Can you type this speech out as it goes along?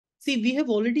See, we have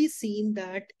already seen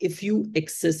that if you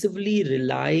excessively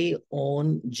rely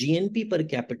on GNP per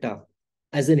capita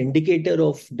as an indicator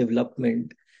of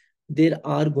development, there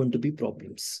are going to be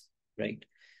problems, right?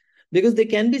 Because there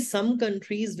can be some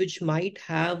countries which might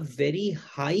have very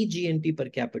high GNP per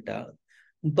capita,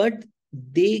 but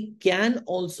they can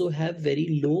also have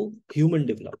very low human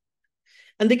development.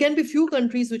 And there can be few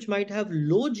countries which might have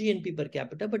low GNP per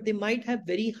capita, but they might have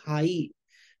very high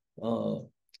uh,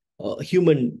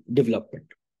 human development,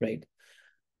 right?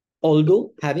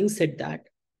 Although, having said that,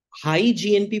 high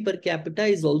GNP per capita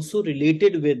is also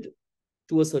related with,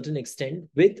 to a certain extent,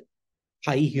 with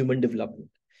high human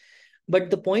development. But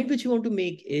the point which you want to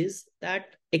make is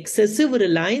that excessive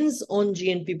reliance on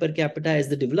GNP per capita as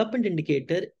the development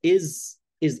indicator is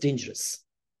dangerous,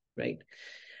 right?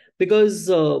 Because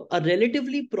a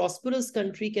relatively prosperous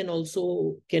country can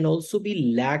also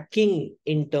be lacking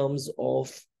in terms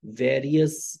of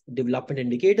various development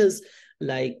indicators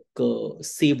like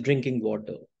safe drinking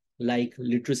water, like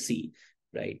literacy,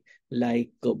 right? Like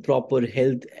proper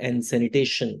health and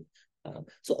sanitation.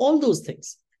 So all those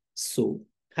things. So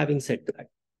having said that,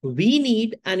 we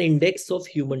need an index of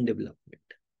human development.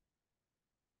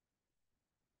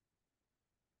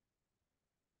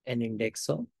 An index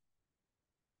of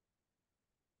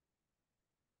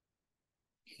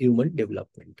human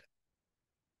development.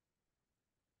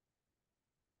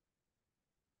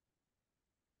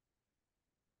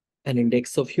 An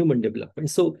index of human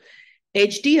development. So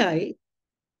HDI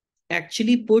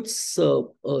actually puts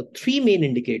three main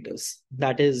indicators.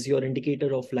 That is your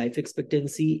indicator of life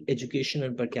expectancy, education,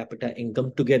 and per capita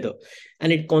income together.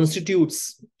 And it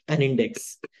constitutes an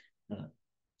index.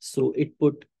 So it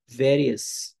put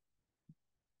various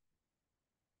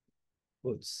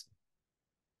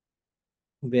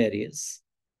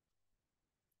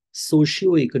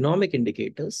socio-economic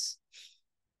indicators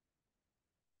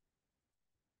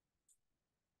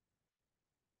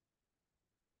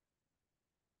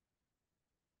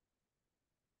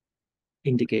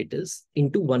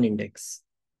into one index.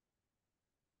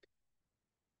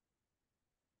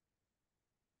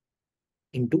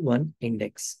 Into one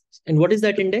index. And what is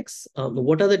that index?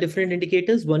 What are the different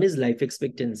indicators? One is life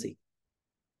expectancy.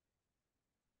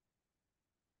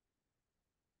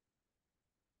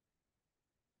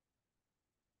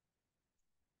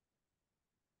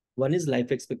 One is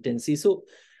life expectancy. So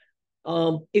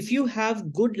if you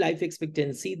have good life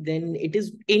expectancy, then it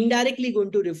is indirectly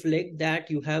going to reflect that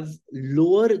you have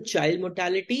lower child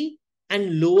mortality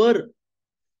and lower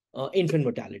infant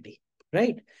mortality,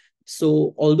 right?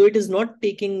 So although it is not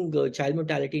taking child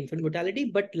mortality, infant mortality,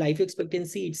 but life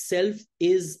expectancy itself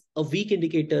is a weak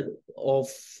indicator of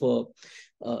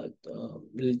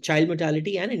child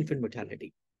mortality and infant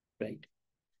mortality, right?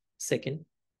 Second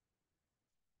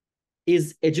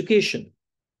is education.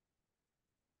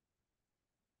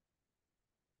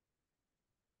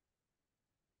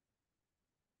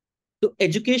 So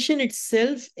education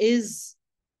itself is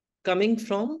coming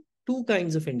from two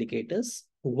kinds of indicators.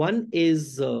 One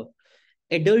is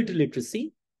adult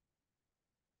literacy.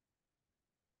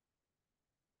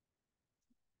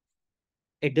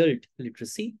 Adult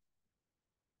literacy.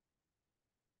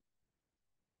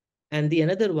 And the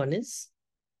another one is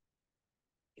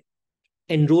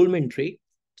enrollment rate.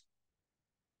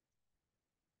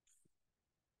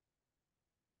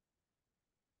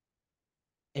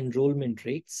 Enrollment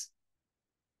rates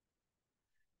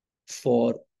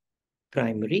for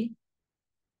primary,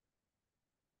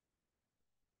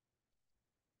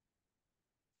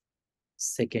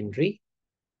 secondary,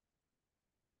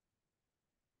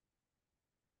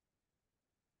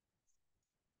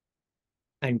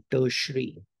 and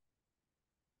tertiary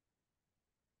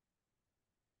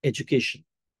education,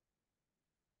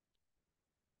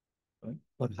 right?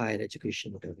 Or higher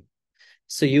education, whatever.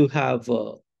 So you have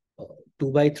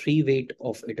 2/3 weight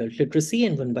of adult literacy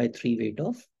and 1/3 weight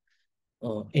of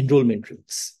enrollment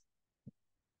rates.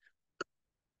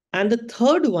 And the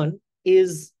third one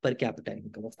is per capita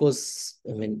income. Of course,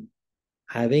 I mean,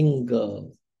 having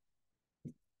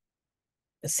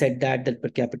said that per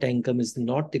capita income is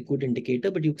not a good indicator,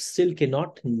 but you still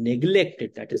cannot neglect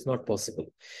it. That is not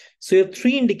possible. So you have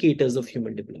three indicators of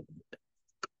human development.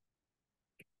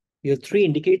 You have three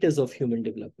indicators of human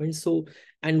development. So,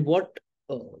 and what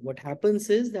happens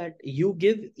is that you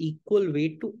give equal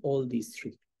weight to all these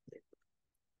three.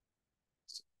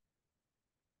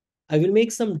 I will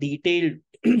make some detailed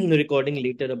recording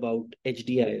later about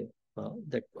HDI,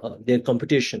 their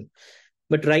computation.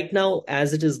 But right now,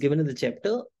 as it is given in the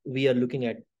chapter, we are looking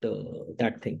at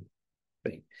that thing,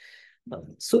 right?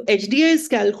 So HDI is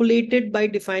calculated by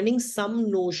defining some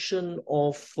notion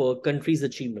of countries'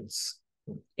 achievements,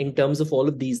 in terms of all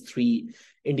of these three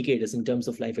indicators, in terms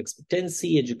of life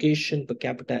expectancy, education, per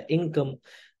capita income,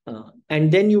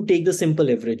 and then you take the simple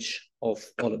average of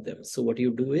all of them. So what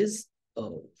you do is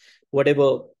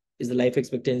whatever is the life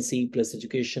expectancy plus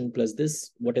education plus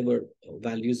this, whatever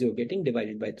values you're getting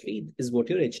divided by 3 is what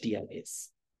your HDI is.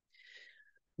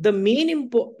 The main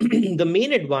the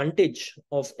main advantage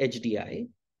of HDI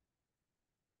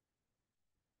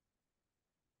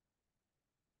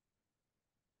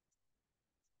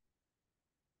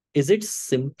is its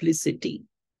simplicity.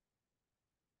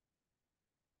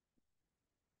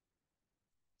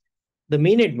 The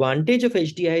main advantage of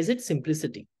HDI is its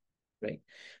simplicity, right?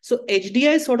 So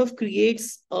HDI sort of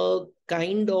creates a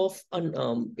kind of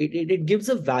it gives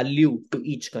a value to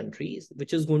each country,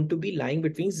 which is going to be lying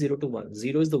between 0 to 1.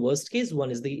 0 is the worst case,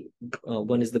 1 is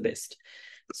the best.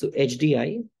 So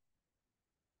HDI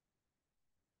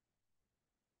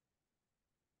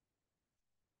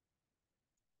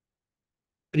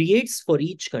creates for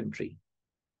each country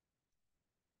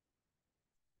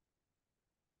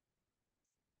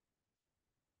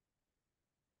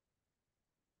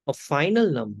a final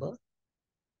number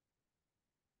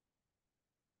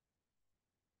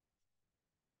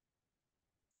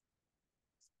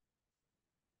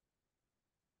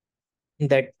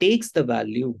that takes the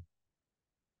value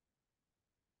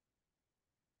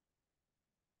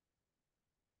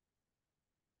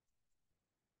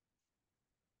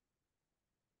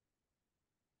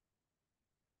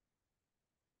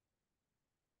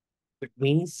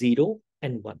between 0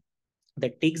 and 1.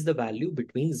 That takes the value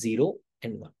between 0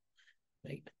 and 1,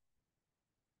 right?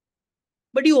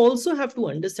 But you also have to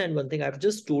understand one thing. I've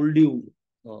just told you,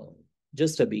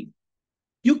 just a bit.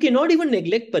 You cannot even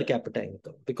neglect per capita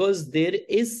income because there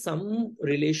is some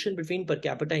relation between per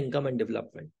capita income and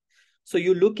development. So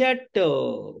you look at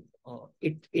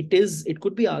it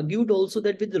could be argued also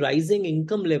that with rising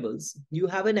income levels, you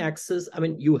have an access. I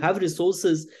mean, you have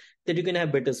resources that you can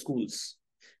have better schools.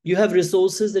 You have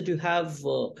resources that you have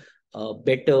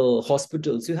better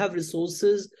hospitals. You have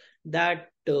resources that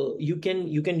you can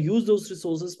use those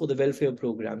resources for the welfare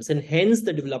programs, and hence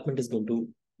the development is going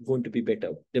to be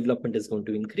better. Development is going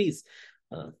to increase.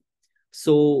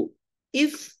 So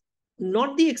if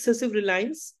not the excessive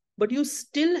reliance, but you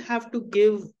still have to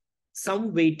give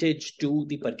some weightage to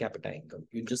the per capita income.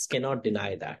 You just cannot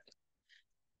deny that.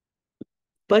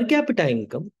 Per capita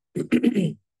income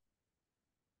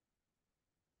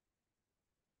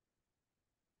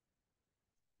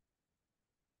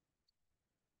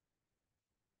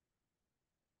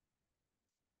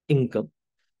income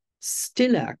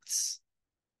still acts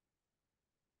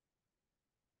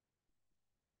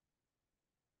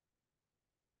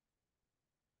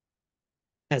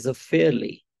as a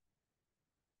fairly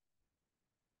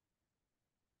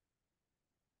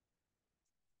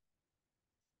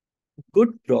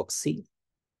good proxy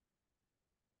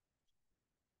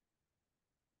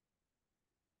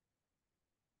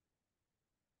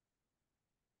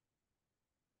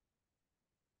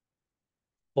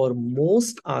for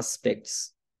most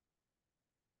aspects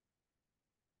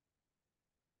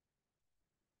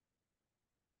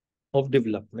of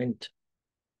development,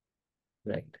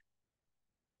 right?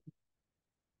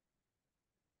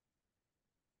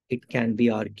 It can be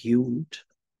argued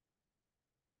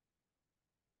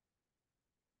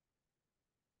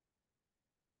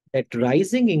that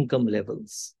rising income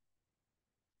levels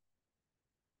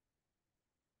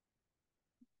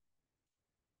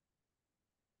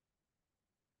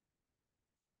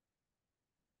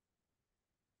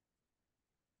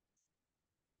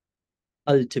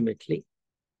ultimately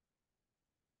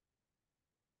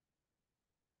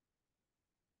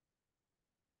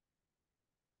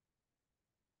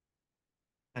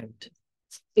and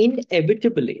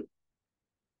inevitably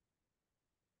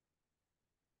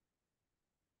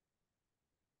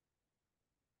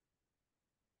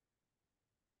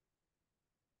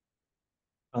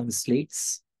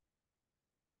translates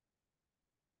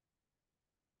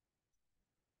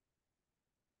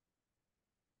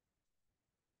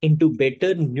into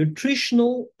better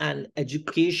nutritional and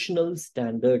educational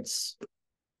standards.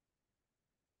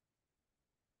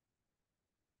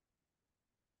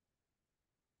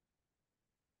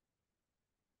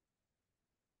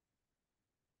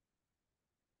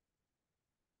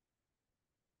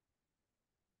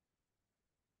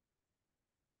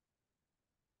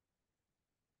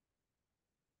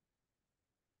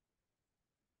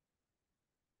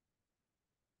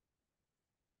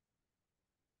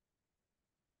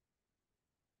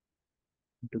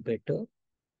 Into better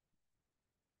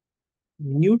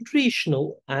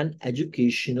nutritional and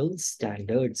educational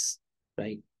standards,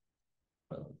 right?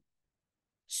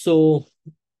 So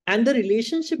And the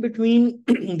relationship between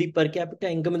the per capita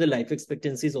income and the life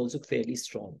expectancy is also fairly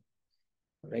strong,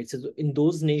 right? So in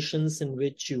those nations in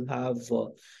which you have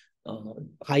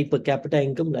high per capita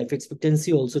income, life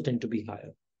expectancy also tend to be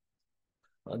higher.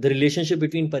 The relationship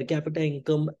between per capita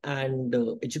income and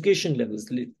education levels,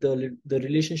 the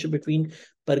relationship between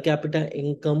per capita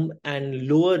income and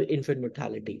lower infant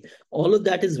mortality, all of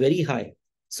that is very high.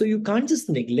 So you can't just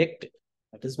neglect it.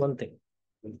 That is one thing.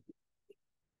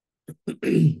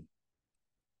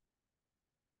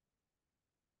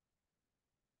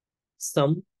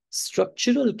 Some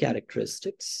structural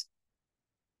characteristics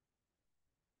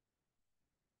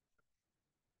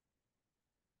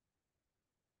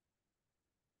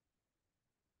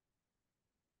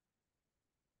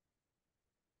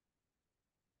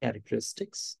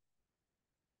characteristics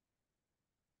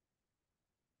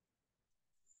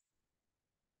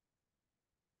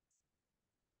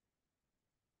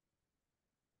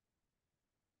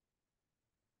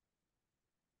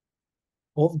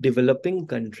of developing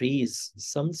countries,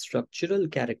 some structural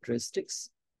characteristics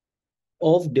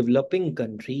of developing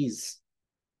countries,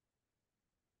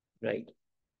 right?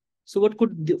 So what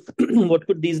could what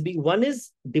could these be? One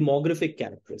is demographic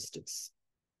characteristics.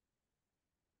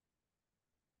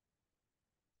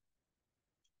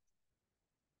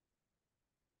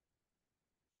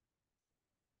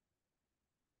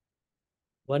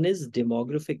 One is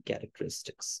demographic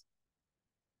characteristics,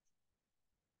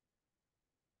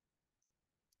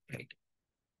 right?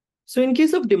 So in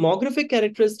case of demographic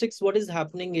characteristics, what is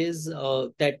happening is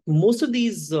that most of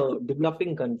these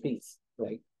developing countries,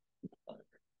 right,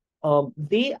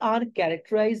 they are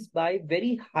characterized by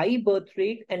very high birth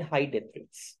rate and high death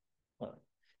rates.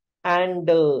 And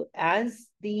as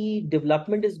the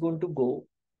development is going to go,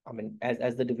 I mean,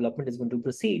 as the development is going to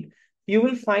proceed, you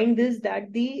will find this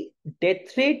that the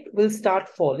death rate will start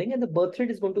falling and the birth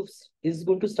rate is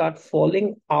going to start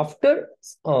falling after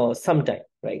some time,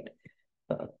 right?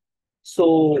 Uh,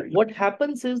 so what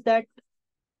happens is that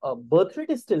birth rate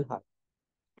is still high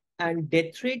and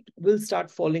death rate will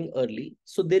start falling early.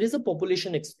 So there is a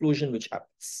population explosion which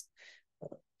happens.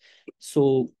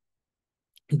 So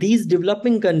these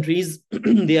developing countries,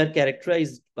 they are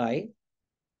characterized by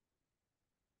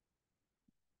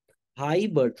high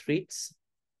birth rates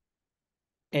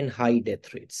and high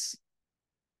death rates,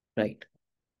 right?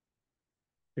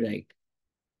 Right.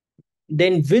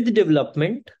 Then with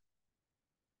development,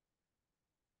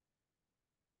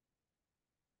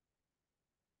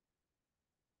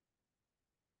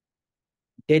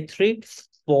 death rate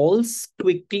falls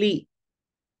quickly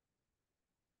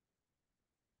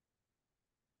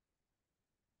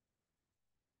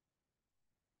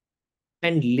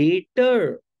and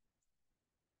later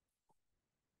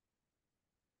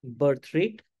birth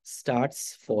rate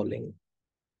starts falling,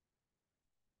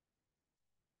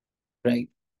 right?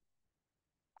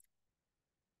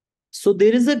 So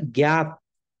there is a gap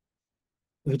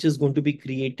which is going to be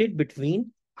created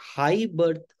between high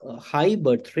birth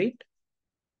rate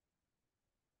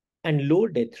and low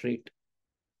death rate.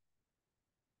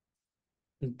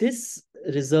 This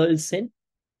results in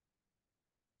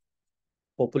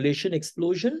population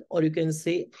explosion, or you can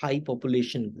say high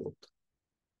population growth.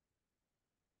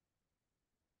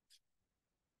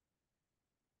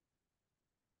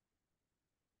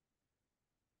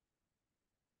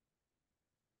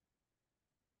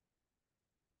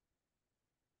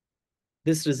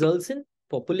 This results in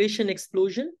population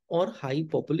explosion or high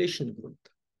population growth.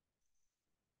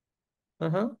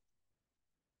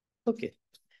 Okay,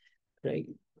 right.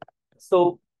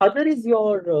 So other is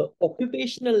your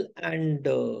occupational and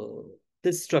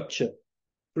this structure,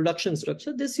 production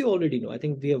structure. This you already know. I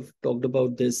think we have talked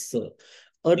about this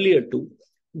earlier too.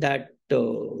 That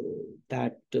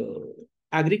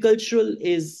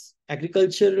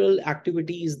agricultural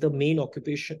activity is the main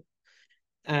occupation,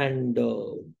 and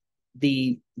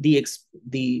the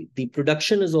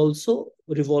production is also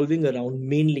revolving around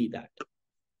mainly that.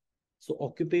 So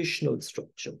occupational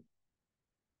structure.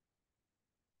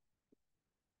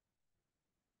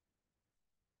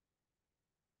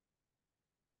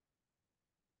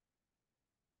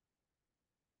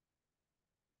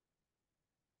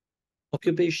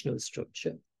 Occupational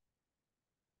structure.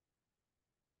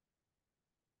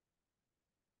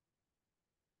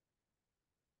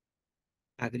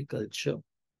 Agriculture.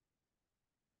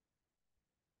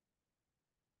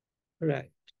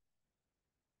 Right.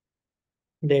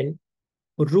 Then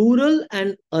rural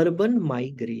and urban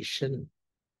migration.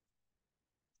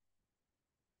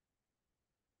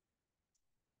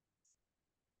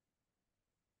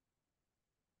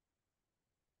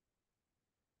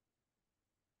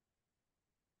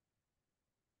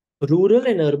 rural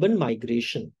and urban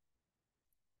migration.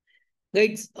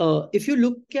 Guys, if you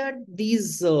look at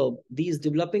these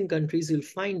developing countries, you'll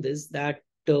find this that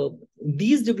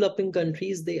these developing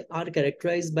countries, they are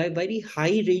characterized by very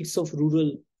high rates of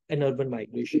rural and urban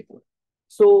migration.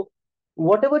 So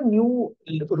whatever new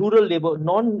rural labor,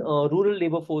 non-rural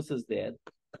labor force is there,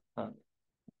 uh,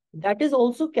 that is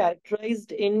also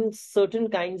characterized in certain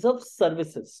kinds of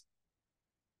services.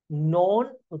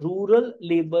 Non-rural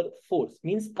labor force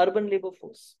means urban labor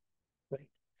force, right?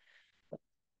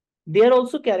 They are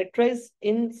also characterized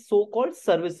in so-called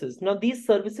services. Now, these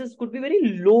services could be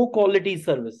very low quality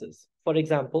services. For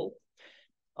example,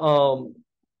 um,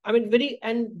 I mean,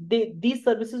 these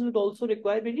services would also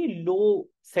require very low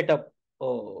setup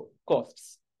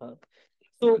costs.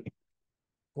 So,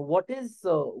 what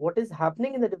is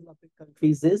happening in the developing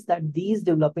countries is that these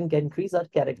developing countries are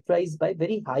characterized by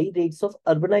very high rates of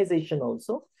urbanization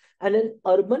also, and an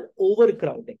urban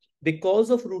overcrowding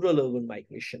because of rural urban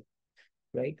migration,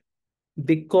 right?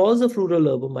 Because of rural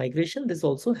urban migration, this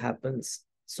also happens.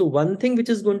 So one thing which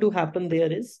is going to happen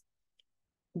there is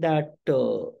that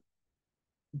the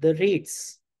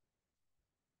rates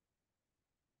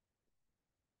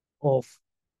of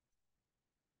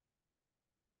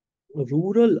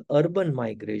rural urban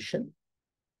migration,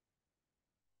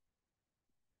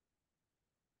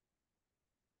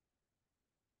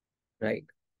 right,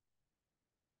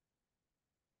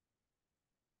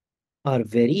 are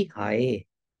very high.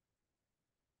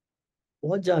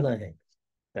 बहुत जाना है,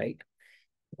 right?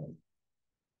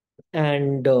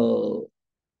 And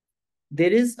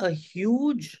there is a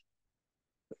huge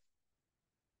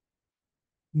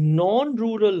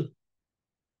non-rural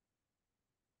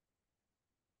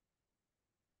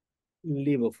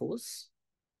labor force,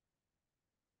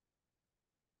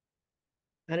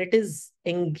 and it is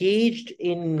engaged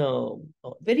in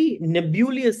very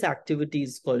nebulous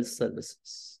activities called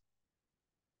services,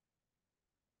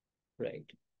 right?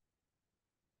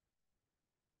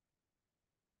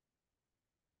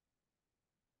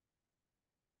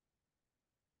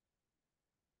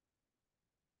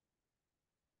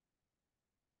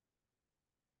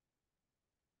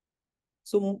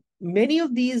 So many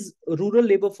of these rural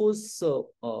labor force,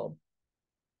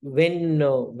 when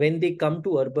they come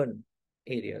to urban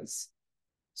areas,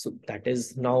 so that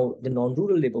is now the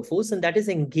non-rural labor force, and that is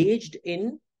engaged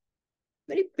in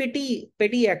very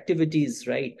petty activities,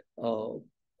 right?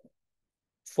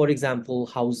 For example,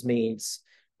 housemaids,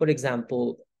 for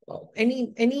example,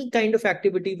 any kind of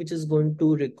activity which is going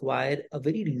to require a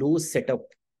very low setup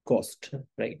cost,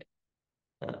 right?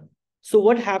 Uh, so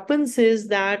what happens is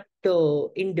that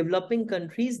in developing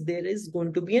countries, there is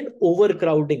going to be an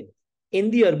overcrowding in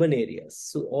the urban areas.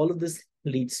 So all of this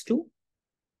leads to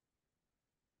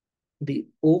the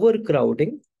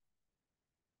overcrowding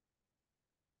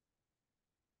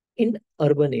in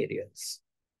urban areas.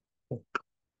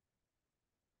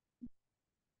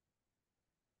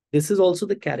 This is also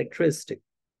the characteristic.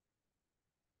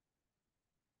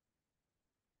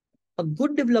 A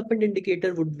good development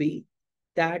indicator would be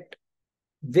that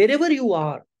wherever you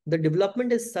are, the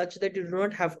development is such that you do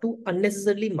not have to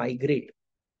unnecessarily migrate.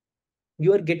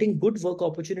 You are getting good work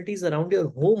opportunities around your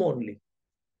home only.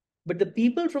 But the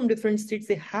people from different states,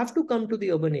 they have to come to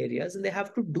the urban areas and they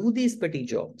have to do these petty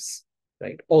jobs,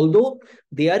 right? Although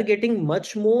they are getting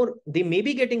much more, they may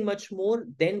be getting much more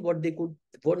than what they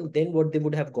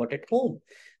would have got at home.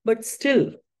 But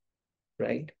still,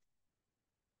 right?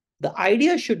 The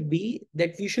idea should be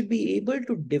that we should be able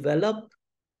to develop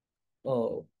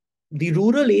uh, the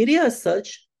rural areas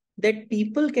such that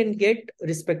people can get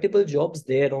respectable jobs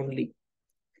there only.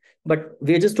 But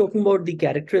we're just talking about the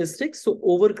characteristics, so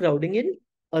overcrowding in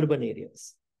urban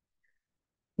areas.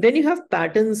 Then you have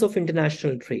patterns of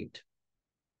international trade.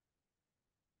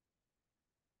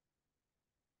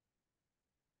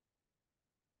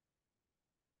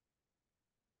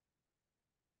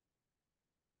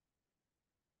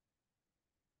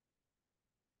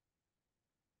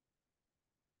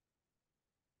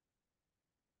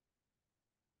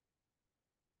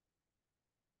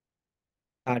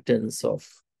 Patterns of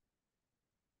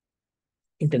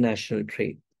international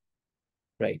trade,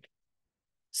 right?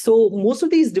 So most of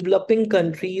these developing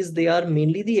countries, they are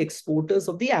mainly the exporters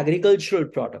of the agricultural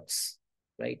products,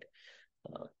 right?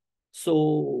 Uh,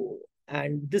 so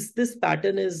and this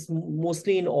pattern is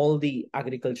mostly in all the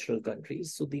agricultural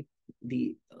countries. So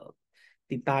the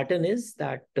pattern is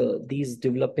that these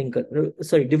developing countries.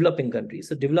 So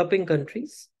developing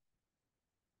countries,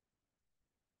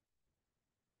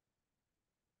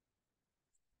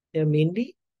 they are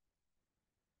mainly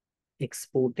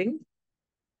exporting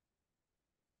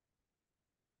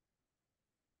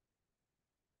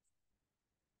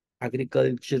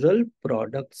agricultural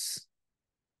products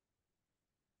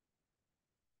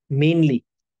mainly,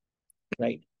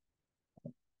 right?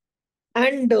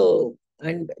 And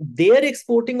their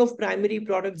exporting of primary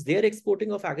products, their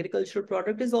exporting of agricultural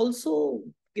product is also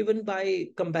given by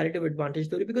comparative advantage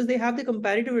theory, because they have the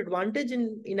comparative advantage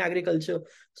in agriculture.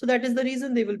 So that is the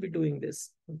reason they will be doing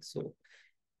this. So,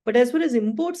 but as far as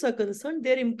imports are concerned,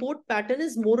 their import pattern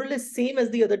is more or less same as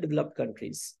the other developed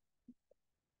countries.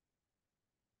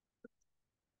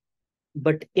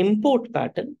 But import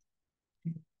pattern,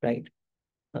 right?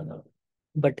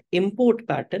 But import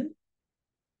pattern,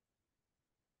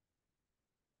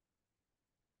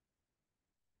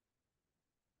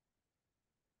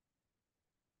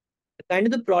 kind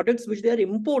of the products which they are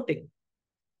importing,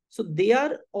 so they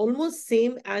are almost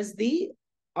same as the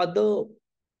other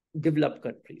developed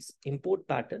countries. Import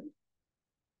pattern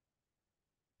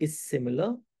is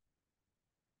similar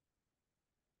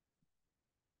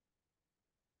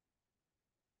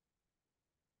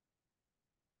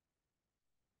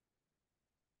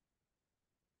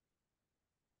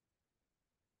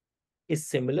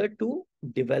to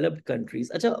developed countries.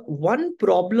 Achha, one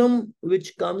problem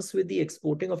which comes with the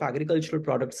exporting of agricultural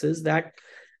products is that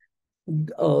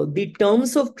the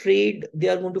terms of trade, they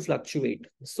are going to fluctuate.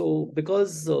 So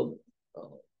because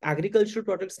agricultural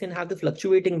products can have the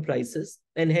fluctuating prices,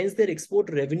 and hence their export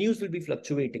revenues will be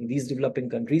fluctuating, these developing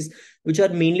countries, which are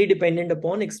mainly dependent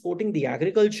upon exporting the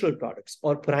agricultural products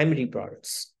or primary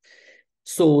products.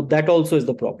 So that also is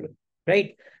the problem,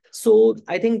 right? So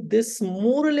I think this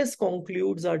more or less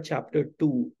concludes our chapter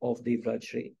 2 of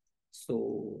Debraj Ray.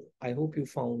 So I hope you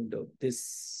found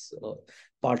this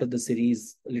part of the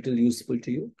series a little useful to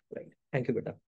you. Right. Thank you, Beta.